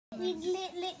We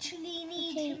literally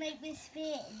need to make this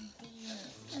fit.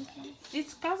 Okay.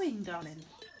 It's going, darling.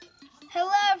 Hello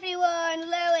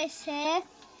everyone, Lois here.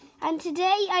 And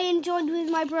today I joined with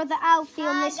my brother Alfie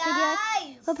on this video.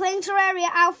 We're playing Terraria.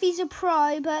 Alfie's a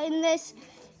pro, but in this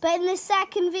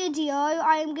second video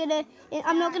I'm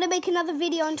not gonna make another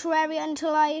video on Terraria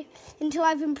until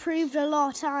I've improved a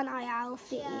lot, aren't I,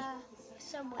 Alfie? Yeah.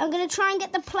 I'm going to try and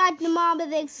get the platinum armor,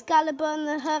 the Excalibur, and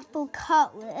the hurtful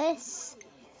cutlass,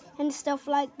 and stuff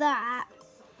like that.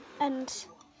 And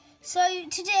so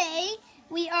today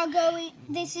we are going.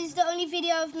 This is the only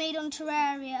video I've made on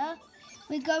Terraria.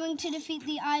 We're going to defeat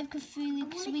the Eye of Cthulhu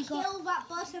because we got kill that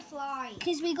butterfly.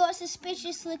 Because we got a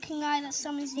suspicious-looking eye that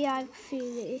summons the Eye of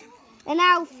Cthulhu. And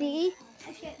Alfie.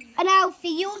 Okay. And Alfie,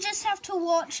 you'll just have to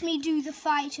watch me do the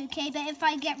fight, okay? But if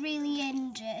I get really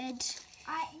injured,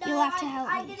 you'll have to help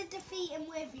me. I'm gonna defeat him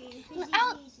with you.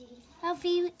 Easy.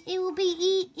 Alfie, it will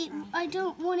be I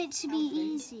don't want it to be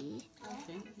easy.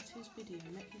 Alfie, it's his video.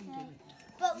 Let him do it.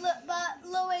 But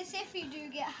Lois, if you do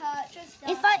get hurt, just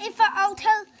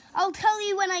I'll tell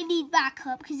you when I need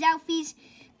backup because Alfie's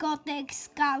got the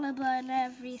Excalibur and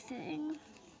everything.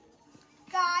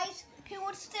 Guys, who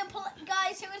wants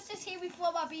to see me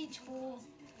throw my beach ball?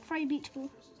 Throw your beach ball.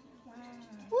 Wow.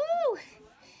 Woo!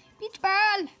 Beach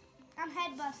ball. I'm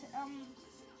headbutting.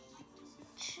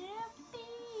 Chippy.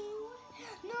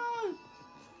 No.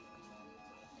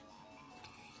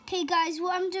 Okay, guys,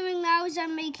 what I'm doing now is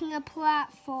I'm making a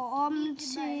platform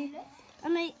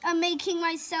I'm making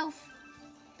myself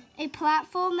a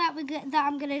platform that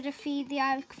I'm gonna defeat the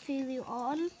Eye of Cthulhu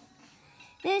on.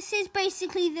 This is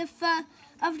basically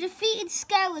I've defeated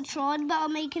Skeletron, but I'll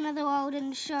make another world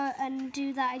and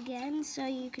do that again so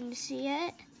you can see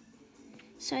it.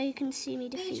 So you can see me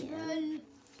defeat him.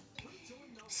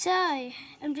 So,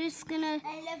 I'm just gonna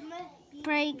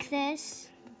break this.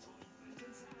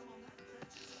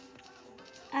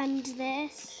 And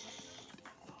this.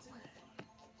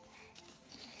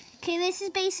 Okay, this is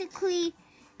basically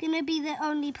gonna be the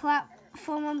only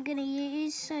platform I'm gonna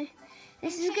use. So,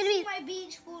 this is gonna be... my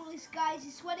beach ball is, guys,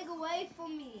 it's running away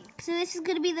from me. So this is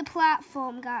gonna be the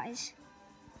platform, guys.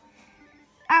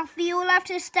 Alfie, you'll have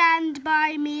to stand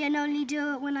by me and only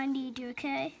do it when I need you,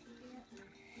 okay?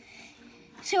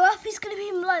 So Alfie's going to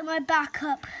be like my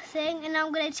backup thing, and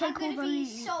I'm going to take all the loot.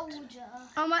 Soldier.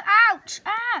 Oh my, ouch!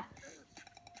 Ah!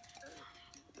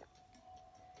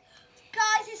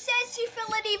 Guys, it says you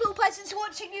feel an evil presence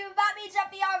watching you, and that means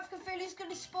that the Eye of Cthulhu is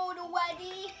going to spawn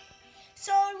already.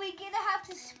 So we're going to have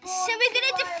to spawn. So we're going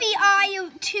to defeat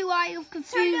two Eye of Cthulhu.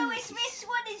 So Lewis, this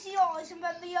one is yours, and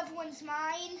then the other one's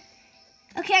mine.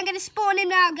 Okay, I'm gonna spawn him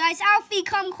now, guys. Alfie,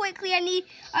 come quickly.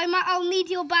 I'll need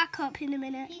your backup in a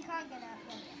minute. He can't get out.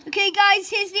 Okay, guys,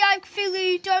 here's the Eye of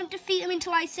Cthulhu. Don't defeat him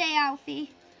until I say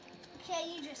Alfie.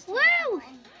 Okay, you just. Woo!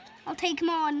 I'll take him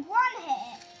on. One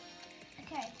hit.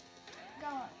 Okay, go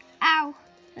on. Ow!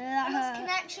 I lost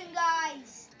connection,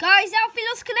 guys. Guys, Alfie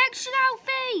lost connection.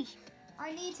 Alfie.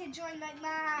 I need to join like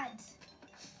mad.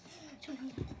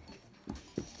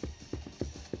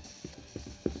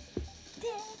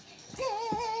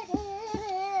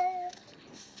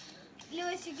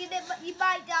 Lewis, you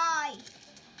might die.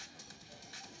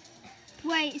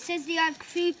 Wait, it says the Eye of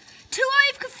Cthulhu. Two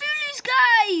Eye of Cthulhu's,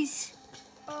 guys!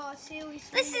 Oh, seriously.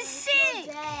 This is sick.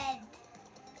 Dead.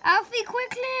 Alfie,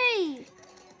 quickly!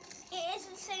 It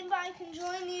isn't saying that I can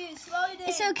join you. It's loading.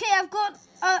 It's okay. I've got.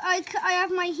 I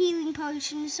have my healing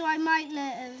potion, so I might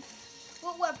live.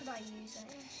 What weapon are you using?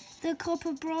 The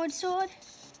copper broadsword.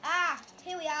 Ah,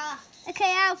 here we are.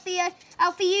 Okay, Alfie.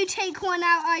 Alfie, you take one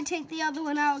out. I take the other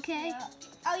one out. Okay. Yeah.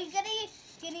 Oh, you're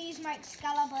gonna use my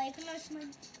Excalibur, even though it's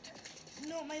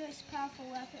not my most powerful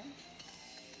weapon.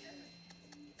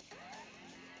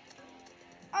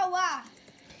 Oh wow,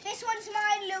 this one's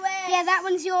mine, Lewis. Yeah, that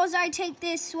one's yours. I take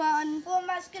this one. The one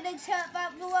that's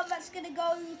gonna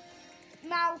go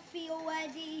mouthy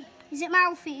already. Is it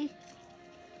mouthy?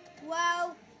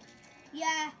 Well,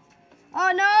 yeah.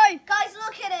 Oh no! Guys,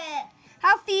 look at it.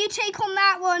 Alfie, you take on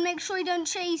that one. Make sure you don't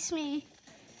chase me.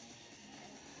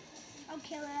 I'll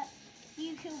kill it.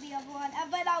 You kill the other one,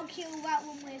 and then I'll kill that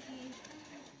one with you.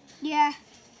 Yeah.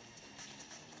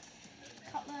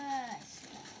 Cutlass.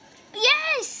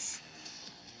 Yes!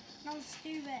 Now let's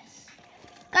do this.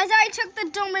 Guys, I took the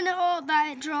dominant orb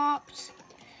that it dropped.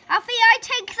 Alfie, I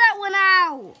take that one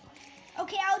out.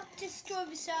 Okay, I'll destroy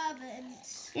the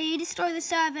servants. Yeah, you destroy the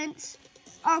servants.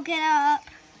 I'll get up.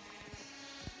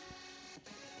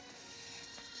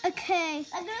 Okay.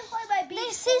 I'm gonna play my beach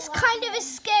This ball is kind of a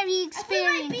scary experience I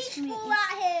play my beach for me. ball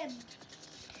at him.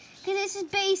 Because this is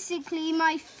basically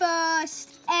my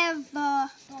first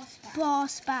ever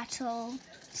boss battle.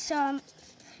 some.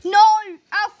 No!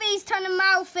 Alfie's turning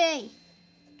mouthy.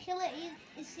 Kill it,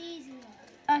 it's easy.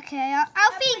 Okay,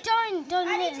 Alfie, don't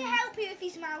I hit need to him. help you if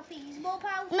he's mouthy. He's more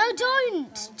powerful. No,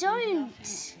 don't.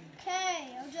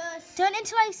 Okay, I'll just... Don't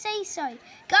until I say so.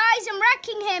 Guys, I'm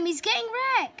wrecking him. He's getting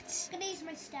wrecked. I'm gonna use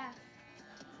my staff.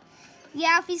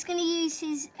 Yeah, Alfie's going to use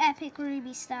his epic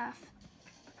ruby staff.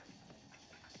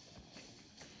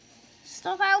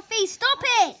 Stop, Alfie. Stop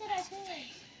it.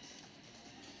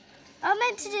 I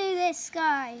meant to do this,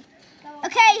 guy.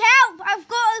 Okay, help. I've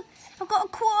got a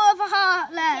quarter of a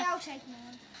heart left. Yeah, I'll take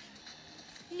one.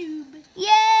 Noob.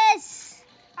 Yes.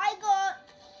 I got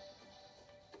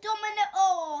dominant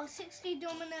ore, 60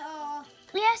 dominant ore.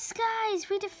 Yes, guys,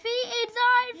 we defeated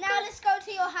that. Now let's go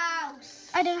to your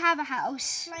house. I don't have a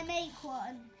house. Can I make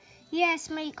one? Yes,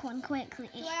 make one quickly.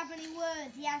 Do I have any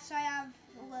words? Yes, I have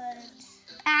words.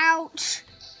 Ouch.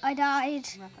 I died.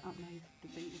 Wrap it up now. You've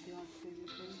defeated the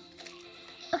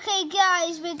Cthulhu. Okay,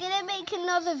 guys, we're going to make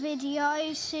another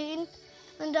video soon.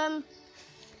 And,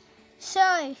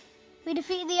 so, we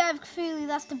defeated the Eye of Cthulhu.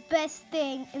 That's the best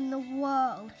thing in the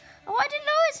world. Oh, I didn't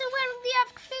know it's wearing the Eye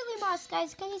of Cthulhu mask,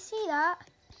 guys. Can you see that?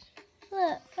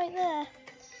 Look, right there.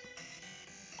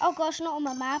 Oh, gosh, not on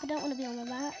my map. I don't want to be on the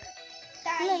map.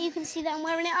 Look, you can see that I'm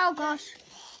wearing it. Oh, gosh.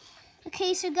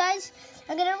 Okay, so, guys,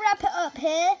 I'm going to wrap it up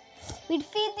here. We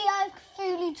defeated the Eye of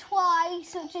Cthulhu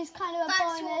twice, which is kind of a That's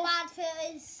bonus. what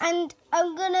bad is. And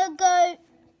I'm going to go,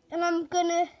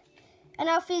 and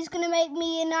Alfie's going to make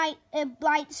me a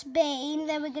Blight's Bane.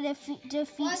 Then we're going to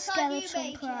defeat Why can't you Skeleton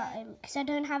make Prime. Because I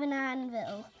don't have an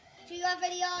anvil. Do you have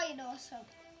any iron or something?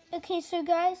 Okay, so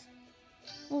guys,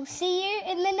 we'll see you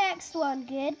in the next one.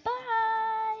 Goodbye.